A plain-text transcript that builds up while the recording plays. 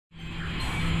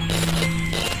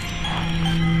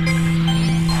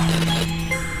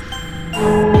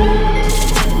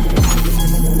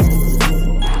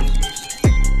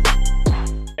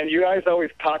guys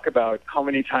always talk about how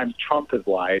many times Trump has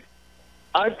lied.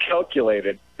 I've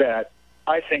calculated that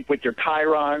I think with your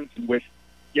chyrons, with,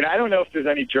 I don't know if there's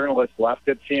any journalists left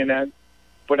at CNN,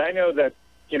 but I know that,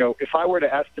 if I were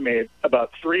to estimate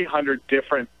about 300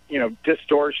 different,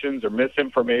 distortions or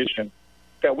misinformation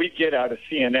that we get out of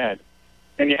CNN,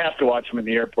 and you have to watch them in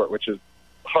the airport, which is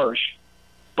harsh.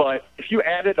 But if you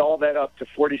added all that up to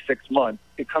 46 months,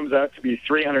 it comes out to be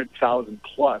 300,000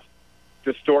 plus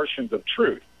distortions of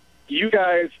truth. You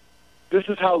guys, this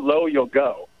is how low you'll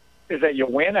go, is that you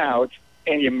went out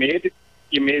and you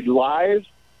made lies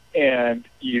and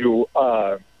you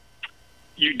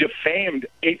defamed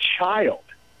a child.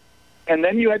 And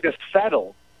then you had to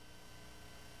settle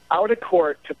out of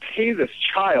court to pay this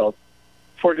child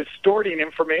for distorting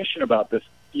information about this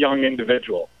young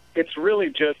individual. It's really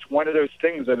just one of those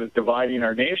things that is dividing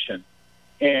our nation.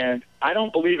 And I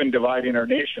don't believe in dividing our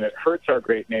nation. It hurts our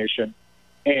great nation.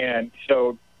 And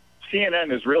so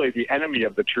CNN is really the enemy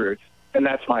of the truth, and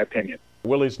that's my opinion.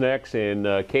 Willie's next in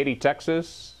Katy,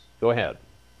 Texas. Go ahead.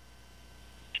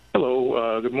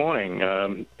 Hello, good morning.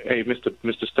 Hey, Mr.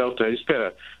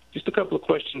 Stelter, just a couple of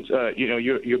questions.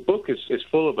 Your book is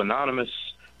full of anonymous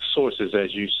sources,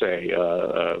 as you say,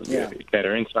 that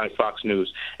are inside Fox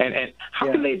News. And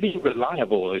how can they be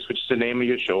reliable, which is the name of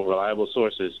your show, Reliable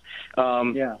Sources?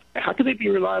 How can they be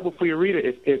reliable for your reader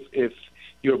if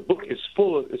your book is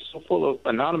so full of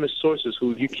anonymous sources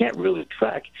who you can't really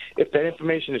track if that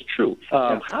information is true?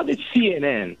 How did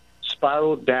CNN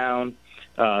spiral down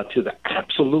to the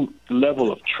absolute level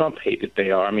of Trump hate that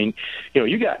they are? I mean,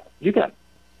 you got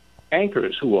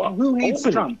anchors who are who hates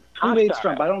Trump? Who hates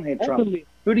Trump? I don't hate Trump.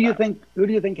 Who do you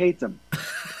think hates him?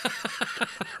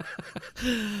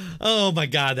 Oh my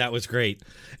God, that was great.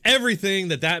 Everything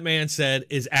that man said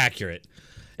is accurate.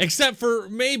 Except for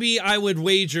maybe I would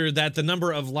wager that the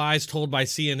number of lies told by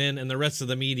CNN and the rest of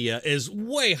the media is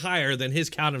way higher than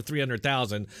his count of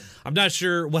 300,000. I'm not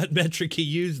sure what metric he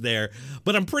used there,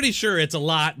 but I'm pretty sure it's a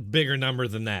lot bigger number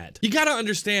than that. You gotta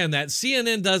understand that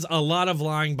CNN does a lot of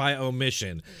lying by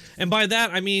omission. And by that,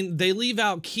 I mean they leave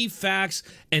out key facts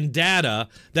and data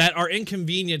that are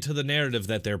inconvenient to the narrative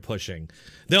that they're pushing.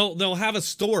 They'll have a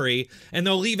story and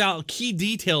they'll leave out key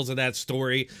details of that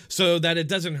story so that it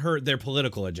doesn't hurt their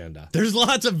political agenda. There's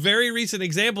lots of very recent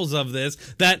examples of this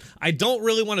that I don't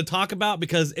really want to talk about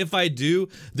because if I do,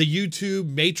 the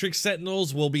YouTube Matrix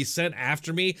Sentinels will be sent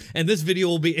after me and this video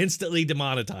will be instantly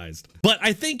demonetized. But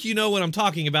I think you know what I'm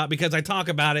talking about because I talk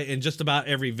about it in just about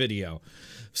every video.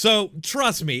 So,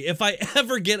 trust me, if I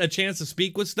ever get a chance to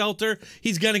speak with Stelter,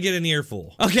 he's gonna get an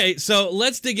earful. Okay, so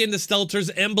let's dig into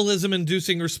Stelter's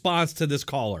embolism-inducing response to this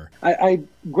caller. I'm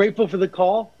grateful for the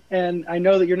call, and I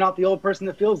know that you're not the only person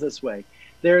that feels this way.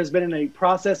 There has been a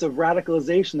process of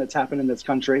radicalization that's happened in this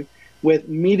country with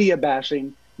media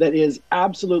bashing that is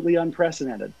absolutely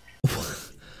unprecedented.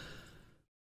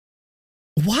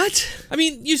 What? I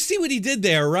mean, you see what he did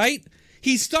there, right?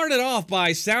 He started off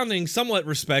by sounding somewhat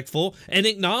respectful and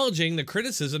acknowledging the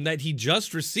criticism that he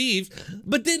just received,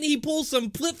 but then he pulls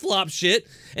some flip-flop shit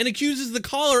and accuses the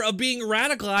caller of being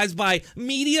radicalized by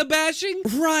media bashing?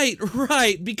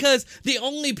 Right, because the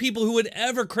only people who would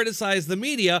ever criticize the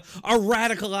media are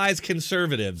radicalized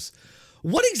conservatives.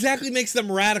 What exactly makes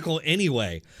them radical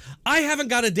anyway? I haven't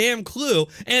got a damn clue,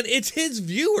 and it's his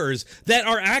viewers that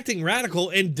are acting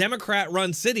radical in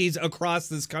Democrat-run cities across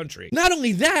this country. Not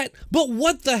only that, but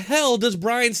what the hell does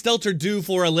Brian Stelter do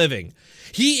for a living?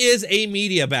 He is a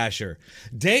media basher.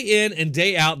 Day in and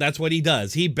day out, that's what he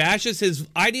does. He bashes his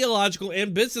ideological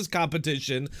and business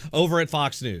competition over at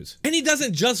Fox News. And he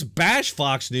doesn't just bash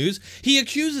Fox News, he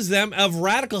accuses them of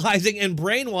radicalizing and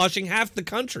brainwashing half the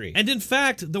country. And in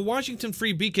fact, the Washington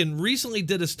Free Beacon recently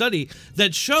did a study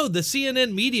that showed the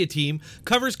CNN media team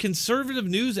covers conservative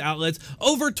news outlets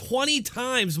over 20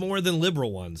 times more than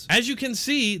liberal ones. As you can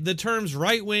see, the terms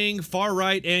right-wing,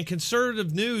 far-right, and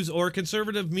conservative news or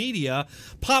conservative media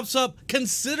pops up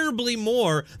considerably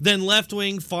more than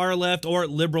left-wing, far-left, or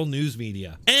liberal news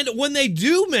media. And when they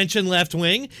do mention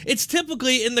left-wing, it's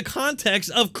typically in the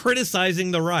context of criticizing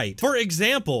the right. For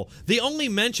example, the only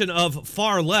mention of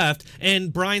far-left in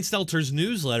Brian Stelter's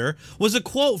newsletter was a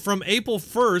quote from April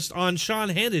 1st on Sean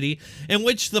Hannity, in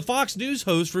which the Fox News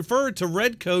host referred to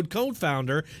Red Code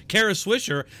co-founder Kara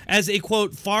Swisher as a,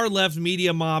 quote, far-left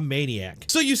media mob maniac.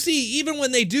 So you see, even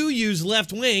when they do use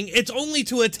left-wing, it's only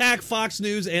to attack Fox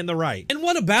News and the right. And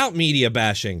what about media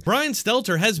bashing? Brian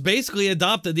Stelter has basically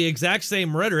adopted the exact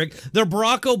same rhetoric that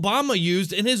Barack Obama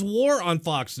used in his war on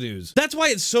Fox News. That's why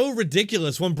it's so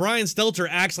ridiculous when Brian Stelter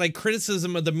acts like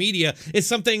criticism of the media is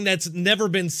something that's never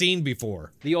been seen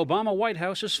before. The Obama White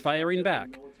House is firing back.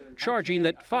 charging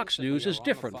that Fox News is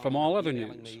different from all other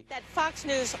news. That Fox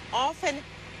News often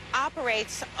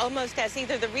operates almost as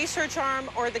either the research arm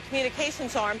or the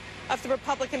communications arm of the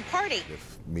Republican Party.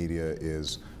 If media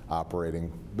is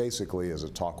operating basically as a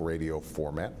talk radio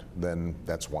format, then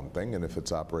that's one thing, and if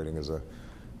it's operating as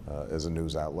a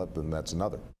news outlet, then that's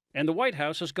another. And the White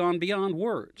House has gone beyond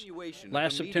words.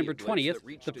 Last September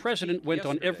 20th, the president went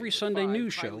on every Sunday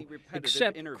news show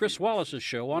except Chris Wallace's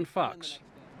show on Fox.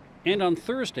 And on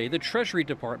Thursday, the Treasury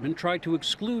Department tried to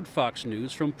exclude Fox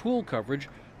News from pool coverage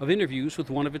of interviews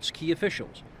with one of its key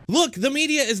officials. Look, the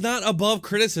media is not above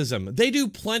criticism. They do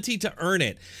plenty to earn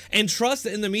it. And trust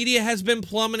in the media has been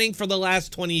plummeting for the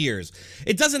last 20 years.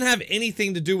 It doesn't have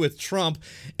anything to do with Trump.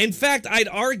 In fact, I'd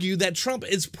argue that Trump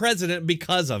is president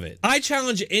because of it. I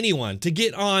challenge anyone to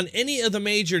get on any of the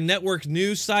major network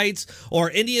news sites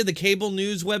or any of the cable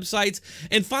news websites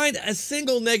and find a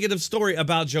single negative story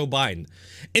about Joe Biden.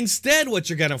 Instead, what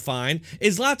you're going to find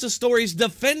is lots of stories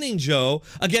defending Joe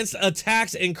against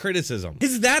attacks and criticism.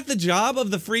 Is that the job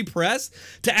of the free press?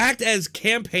 To act as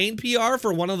campaign PR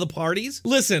for one of the parties?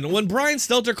 Listen, when Brian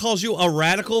Stelter calls you a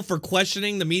radical for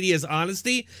questioning the media's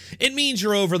honesty, it means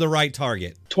you're over the right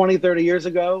target. 20, 30 years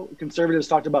ago, conservatives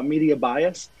talked about media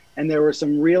bias, and there were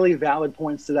some really valid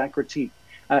points to that critique.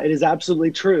 It is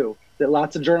absolutely true that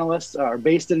lots of journalists are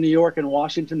based in New York and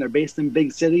Washington. They're based in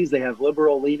big cities. They have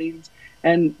liberal leanings.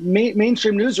 And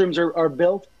mainstream newsrooms are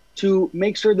built to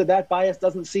make sure that that bias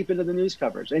doesn't seep into the news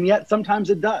coverage. And yet sometimes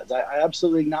it does. I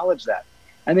absolutely acknowledge that.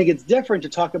 I think it's different to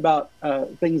talk about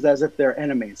things as if they're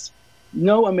enemies.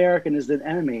 No American is an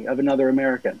enemy of another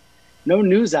American. No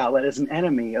news outlet is an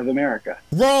enemy of America.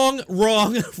 Wrong,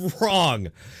 wrong, wrong.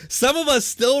 Some of us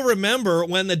still remember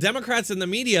when the Democrats and the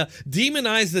media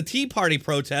demonized the Tea Party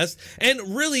protests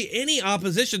and really any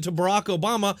opposition to Barack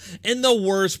Obama in the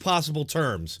worst possible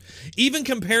terms, even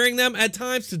comparing them at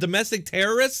times to domestic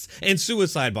terrorists and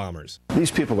suicide bombers. These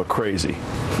people are crazy.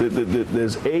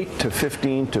 There's 8 to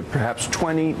 15 to perhaps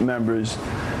 20 members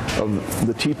of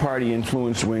the Tea Party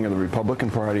influenced wing of the Republican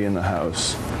Party in the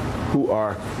House who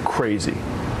are crazy.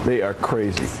 They are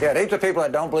crazy. Yeah, these are people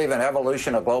that don't believe in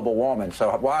evolution or global warming, so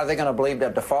why are they going to believe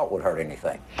that default would hurt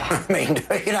anything? I mean,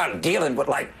 you're not dealing with,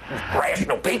 like,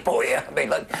 rational people here. I mean,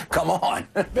 like, come on.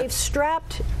 They've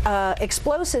strapped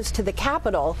explosives to the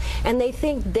Capitol, and they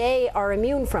think they are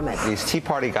immune from it. These Tea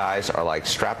Party guys are, like,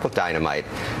 strapped with dynamite,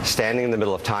 standing in the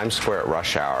middle of Times Square at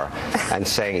rush hour, and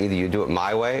saying either you do it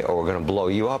my way or we're going to blow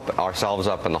you up, ourselves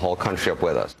up, and the whole country up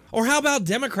with us. Or how about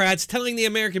Democrats telling the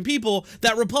American people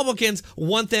that Republicans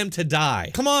want them to die?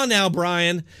 Come on now,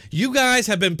 Brian. You guys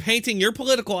have been painting your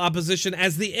political opposition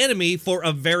as the enemy for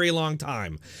a very long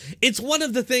time. It's one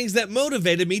of the things that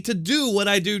motivated me to do what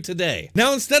I do today.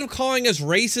 Now, instead of calling us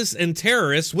racists and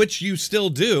terrorists, which you still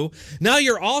do, now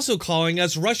you're also calling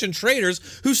us Russian traitors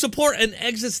who support an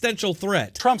existential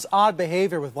threat. Trump's odd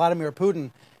behavior with Vladimir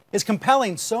Putin is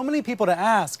compelling so many people to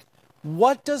ask,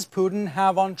 what does Putin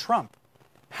have on Trump?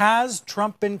 Has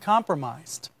Trump been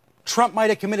compromised? Trump might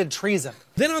have committed treason.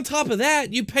 Then on top of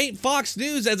that, you paint Fox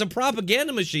News as a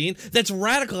propaganda machine that's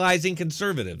radicalizing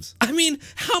conservatives. I mean,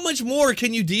 how much more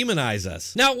can you demonize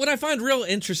us? Now, what I find real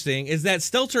interesting is that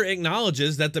Stelter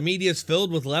acknowledges that the media is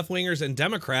filled with left-wingers and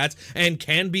Democrats and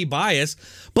can be biased,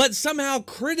 but somehow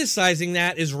criticizing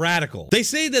that is radical. They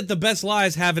say that the best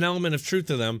lies have an element of truth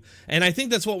to them, and I think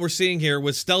that's what we're seeing here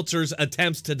with Stelter's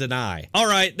attempts to deny. All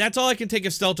right, that's all I can take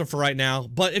of Stelter for right now,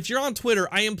 but if you're on Twitter,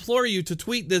 I implore you to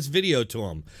tweet this video to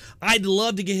him. I'd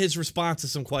love to get his response to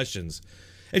some questions.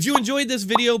 If you enjoyed this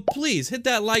video, please hit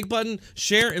that like button,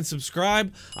 share, and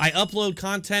subscribe. I upload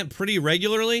content pretty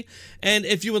regularly, and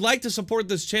if you would like to support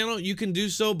this channel, you can do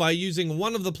so by using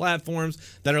one of the platforms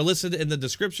that are listed in the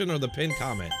description or the pinned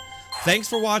comment. Thanks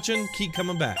for watching. Keep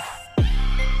coming back.